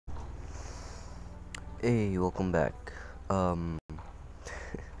Hey, welcome back. Um,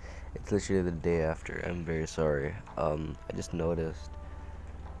 it's literally the day after. I'm very sorry. I just noticed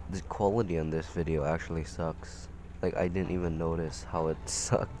the quality on this video actually sucks. Like, I didn't even notice how it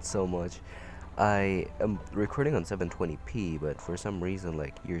sucked so much. I am recording on 720p, but for some reason,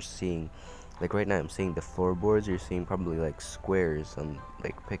 like, you're seeing, like, right now I'm seeing the floorboards, you're seeing probably, like, squares on,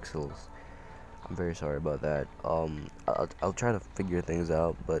 like, pixels. I'm very sorry about that. I'll try to figure things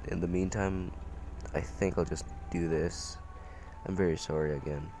out, but in the meantime, I think I'll just do this. I'm very sorry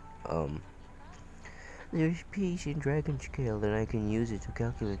again. Um, there's peace in dragon scale, and I can use it to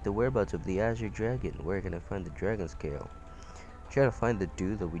calculate the whereabouts of the Acer dragon. Where can I find the dragon scale? Try to find the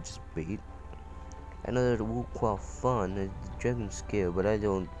dude that we just beat. I know that it will quite fun at the dragon scale, but I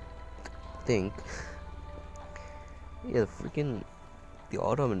don't think. Yeah, the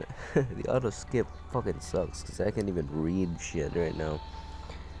auto the auto skip fucking sucks because I can't even read shit right now.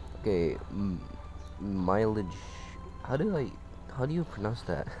 Okay, mileage. How do I? How do you pronounce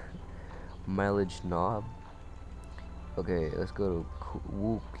that? Mileage knob. Okay, let's go to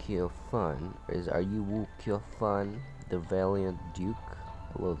Wu Kyo Fun. Are you Wu Kyo Fun, the valiant duke?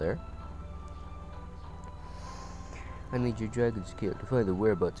 Hello there. I need your dragon scale to find the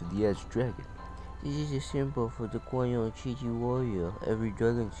whereabouts of the edge dragon. This is a symbol for the Guanyon Chichi warrior. Every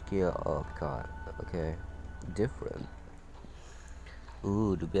dragon scale. Oh god. Okay. Different.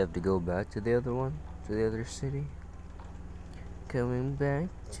 Ooh, do we have to go back to the other one? To the other city? Coming back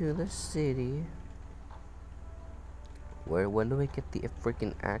to the city. When do I get the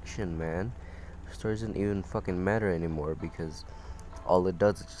freaking action, man? Story doesn't even fucking matter anymore because all it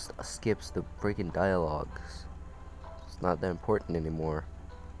does is just skips the freaking dialogues. It's not that important anymore.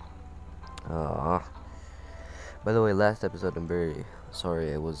 Ah. By the way, last episode, I'm very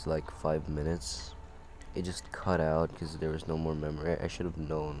sorry. It was like 5 minutes. It just cut out because there was no more memory. I should have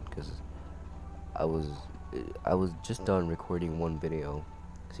known because I was I was just done recording one video.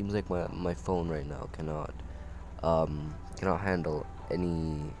 Seems like my phone right now cannot handle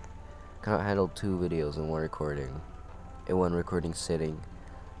two videos in one recording sitting.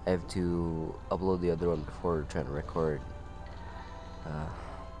 I have to upload the other one before trying to record.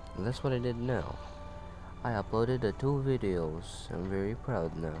 And that's what I did now. I uploaded the 2 videos. I'm very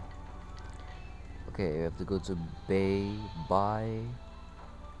proud now. Okay, I have to go to Bai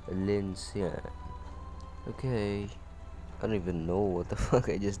Lin Xian. Okay. I don't even know what the fuck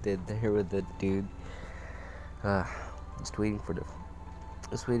I just did there with the dude. Just waiting for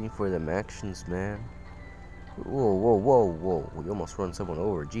them actions, man. Whoa. You almost run someone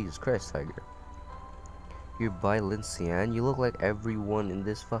over. Jesus Christ, Tiger. You're by Lincian? You look like everyone in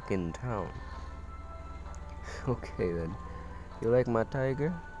this fucking town. Okay, then. You like my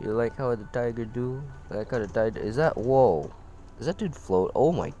tiger? You like how the tiger do? Like how the tiger... Is that... Whoa. Does that dude float?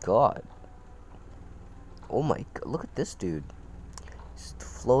 Oh my god. Oh my god. Look at this dude. He's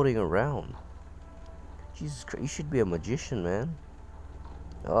floating around. Jesus Christ. You should be a magician, man.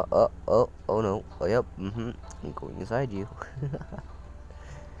 Oh no. Oh, yep. I'm going inside you.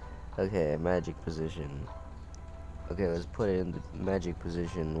 Okay, magic position. Okay, let's put it in the magic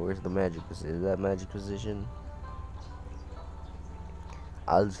position. Where's the magic position? Is that magic position?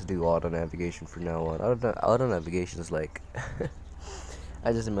 I'll just do auto navigation from now on. Auto navigation is like...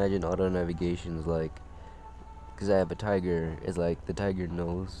 I just imagine auto navigation is like... Because I have a tiger, it's like the tiger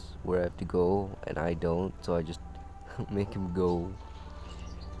knows where I have to go, and I don't, so I just make him go.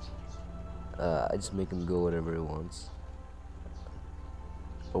 I just make him go whatever he wants.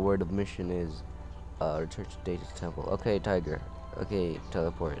 Or where the mission is. Return to Data's temple. Okay, tiger. Okay,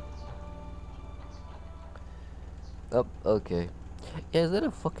 teleport. Oh, okay. Yeah, is that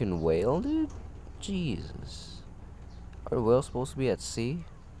a fucking whale, dude? Jesus. Are whales supposed to be at sea?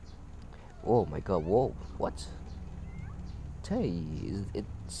 Oh my god, whoa. What? Hey,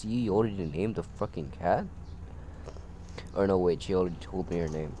 it's you already named the fucking cat? Or no, wait, she already told me her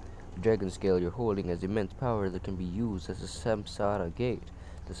name. The dragon scale you're holding has immense power that can be used as a samsara gate.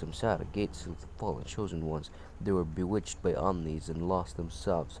 The samsara gate seals the fallen chosen ones. They were bewitched by omnis and lost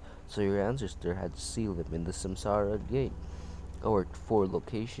themselves, so your ancestor had to seal them in the samsara gate. Or 4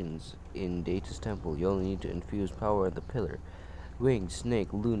 locations in Data's temple. You only need to infuse power on the pillar, wing,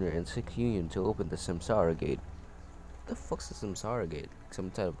 snake, lunar, and 6 union to open the samsara gate. What the fuck's the samsara gate? Some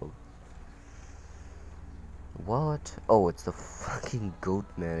type of... What? Oh, it's the fucking goat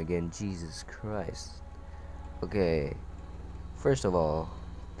man again. Jesus Christ. Okay. First of all,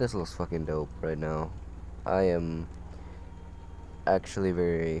 this looks fucking dope right now. I am actually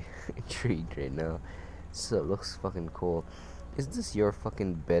very intrigued right now. So it looks fucking cool. Is this your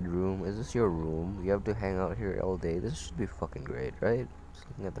fucking bedroom? Is this your room? You have to hang out here all day? This should be fucking great, right? Just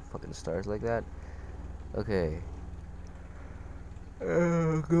looking at the fucking stars like that. Okay.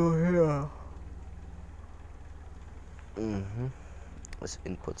 Go here. Let's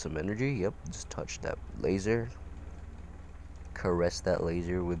input some energy. Yep, just touch that laser. Caress that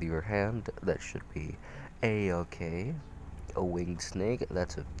laser with your hand. That should be a-okay. A winged snake.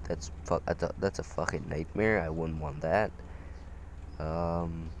 That's a fucking nightmare. I wouldn't want that.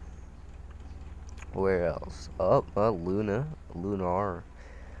 Where else? Oh, lunar.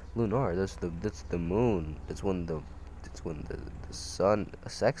 That's the moon. That's when the sun a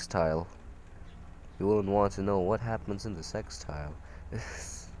sextile. You wouldn't want to know what happens in the sextile.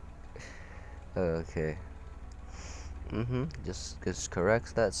 Okay. Just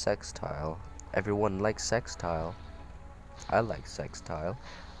corrects that sextile. Everyone likes sextile. I like sextile.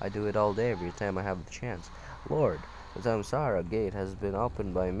 I do it all day every time I have the chance. Lord, the Samsara gate has been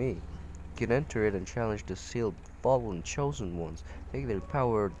opened by me. You can enter it and challenge the sealed, fallen, chosen ones. Take their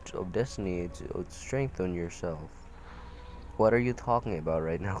power of destiny to strengthen yourself. What are you talking about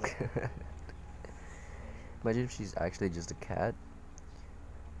right now? Imagine if she's actually just a cat.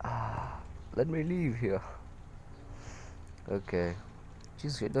 Let me leave here. Okay.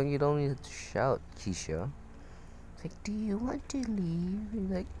 You don't need to shout, Keisha. It's like, do you want to leave? He's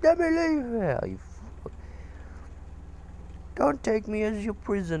like, let me leave here. You don't take me as your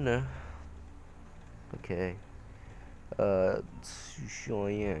prisoner. Okay.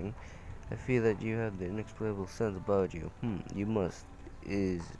 Xiaoyang, I feel that you have the inexplicable sense about you. You must.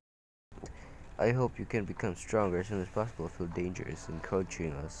 I hope you can become stronger as soon as possible. Feel danger is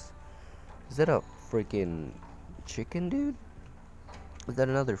encroaching us. Is that a freaking chicken, dude? Is that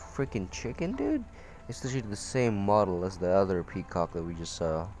another freaking chicken, dude? It's literally the same model as the other peacock that we just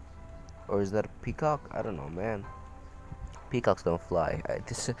saw. Or is that a peacock? I don't know, man. Peacocks don't fly.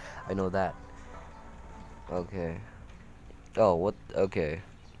 I know that. Okay. Oh, what? Okay.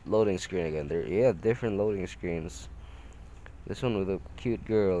 Loading screen again. Yeah, different loading screens. This one with a cute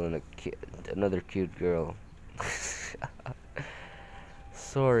girl and another cute girl.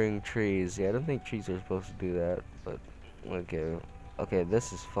 Soaring trees. Yeah, I don't think trees are supposed to do that, but okay. Okay,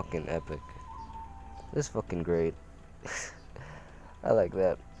 this is fucking epic. This is fucking great. I like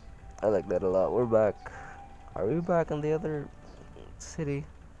that. I like that a lot. We're back. Are we back in the other city?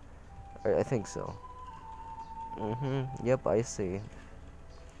 I think so. Yep, I see.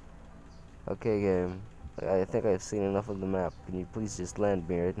 Okay, game. I think I've seen enough of the map. Can you please just land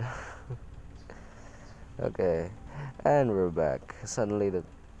me right now? Okay. And we're back. Suddenly the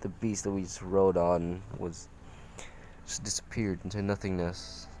beast that we just rode on just disappeared into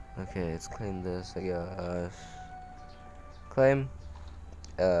nothingness. Okay, let's claim this, I guess. Claim.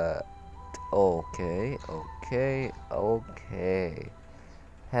 Okay.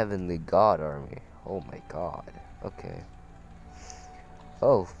 Heavenly God Army. Oh my god. Okay.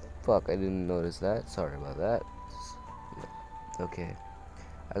 Oh, fuck, I didn't notice that. Sorry about that. Okay.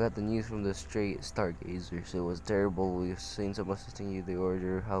 I got the news from the Stargazers. It was terrible. We've seen someone assisting you the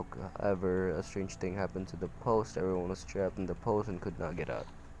order. However, a strange thing happened to the post. Everyone was trapped in the post and could not get out.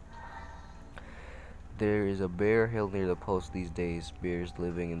 There is a bear hill near the post these days. Bears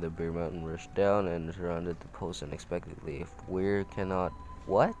living in the Bear Mountain rushed down and surrounded the post unexpectedly. If we cannot...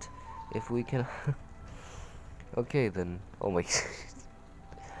 What? If we can... Okay then. Oh my...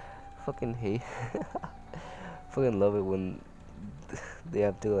 Fucking hate... Fucking love it when they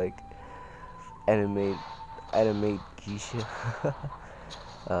have to like animate Keisha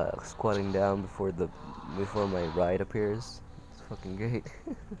squatting down before my ride appears. It's fucking great.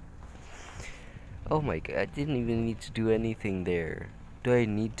 Oh my god, I didn't even need to do anything there. Do I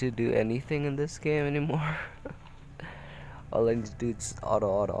need to do anything in this game anymore? All I need to do is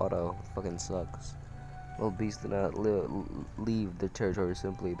auto. It fucking sucks. Well, beasts do not leave the territory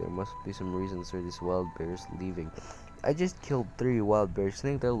simply. There must be some reasons for these wild bears leaving. I just killed 3 wild bears. I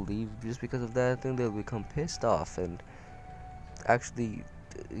think they'll leave just because of that. I think they'll become pissed off and actually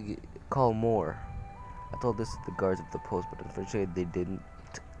call more. I told this to the guards at the post, but unfortunately they didn't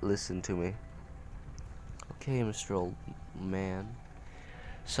listen to me. Okay, Mr. Old Man.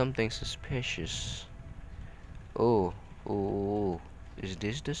 Something suspicious. Oh. Is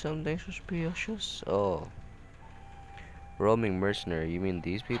this the something suspicious? Oh. Roaming mercenary. You mean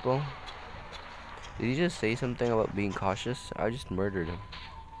these people? Did he just say something about being cautious? I just murdered him.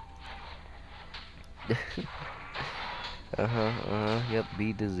 Yep,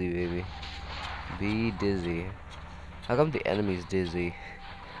 be dizzy, baby. Be dizzy. How come the enemy's dizzy?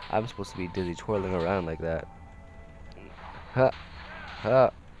 I'm supposed to be dizzy, twirling around like that.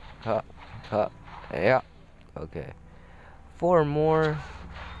 Yeah. Okay. 4 more.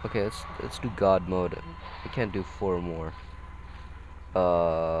 Okay, let's do God mode. I can't do 4 more.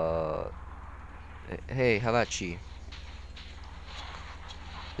 Hey, how about she?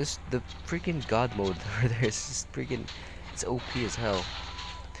 The freaking God mode over there is just freaking, it's OP as hell.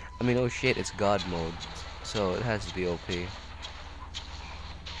 I mean, oh shit, it's God mode, so it has to be OP.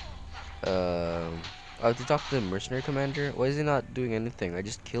 I have to talk to the mercenary commander. Why is he not doing anything? I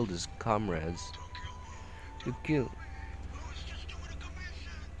just killed his comrades. To kill.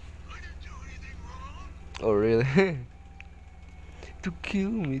 Oh really? To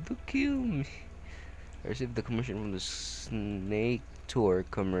kill me, to kill me. I received the commission from the snake tour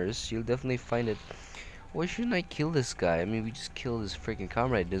commerce. You'll definitely find it. Why shouldn't I kill this guy? I mean, we just killed his freaking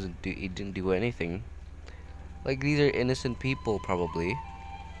comrade. He didn't do anything. Like, these are innocent people, probably.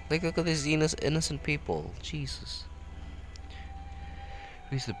 Like, look at these innocent people. Jesus.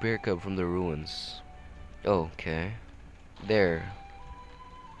 Release the bear cub from the ruins. Oh, okay. There.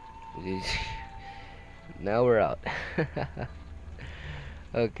 Now we're out.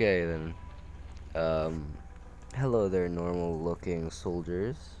 Okay, then. Hello there, normal-looking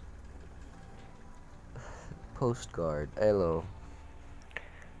soldiers. Postcard. Hello.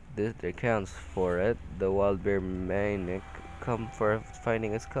 This accounts for it. The wild bear maniac come for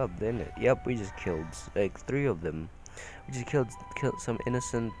finding his cub, didn't it? Yep, we just killed like 3 of them. We just killed some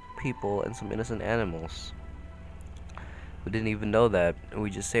innocent people and some innocent animals. We didn't even know that, and we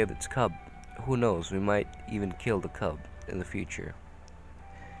just saved its cub. Who knows? We might even kill the cub in the future.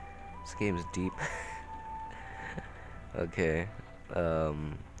 This game is deep. Okay.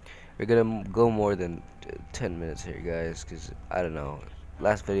 We're gonna go more than 10 minutes here, guys, because I don't know.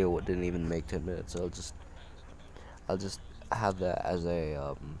 Last video didn't even make 10 minutes, so I'll just have that as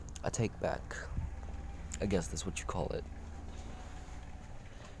a take back. I guess that's what you call it.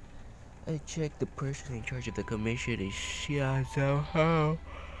 I checked the person in charge of the commission is shot somehow.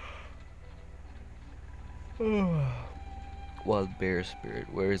 Wild bear spirit,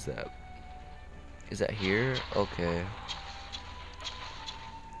 where is that? Is that here? Okay.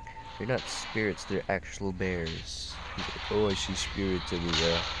 They're not spirits, they're actual bears. Oh, I see spirits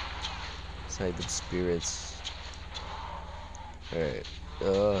everywhere. Sided spirits. Alright.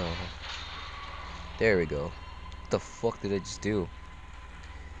 There we go. What the fuck did I just do?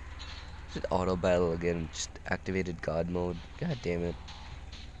 Just auto battle again, just activated God mode. God damn it.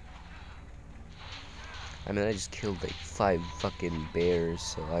 I mean, I just killed like 5 fucking bears,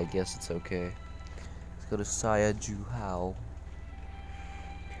 so I guess it's okay. Let's go to Saya Juhao.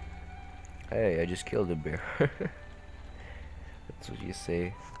 Hey, I just killed a bear. That's what you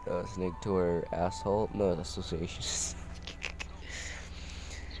say. Snake tour asshole? No, association.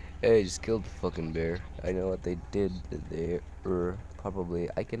 Hey, I just killed the fucking bear. I know what they did there. Probably.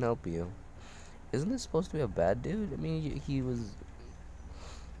 I can help you. Isn't this supposed to be a bad dude? I mean, he was.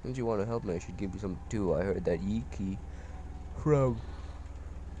 Since you want to help me, I should give you some too. I heard that Yiki from.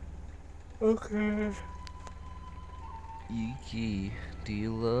 Okay. Yiki, do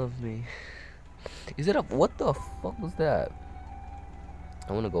you love me? Is it a. What the fuck was that?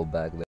 I want to go back there.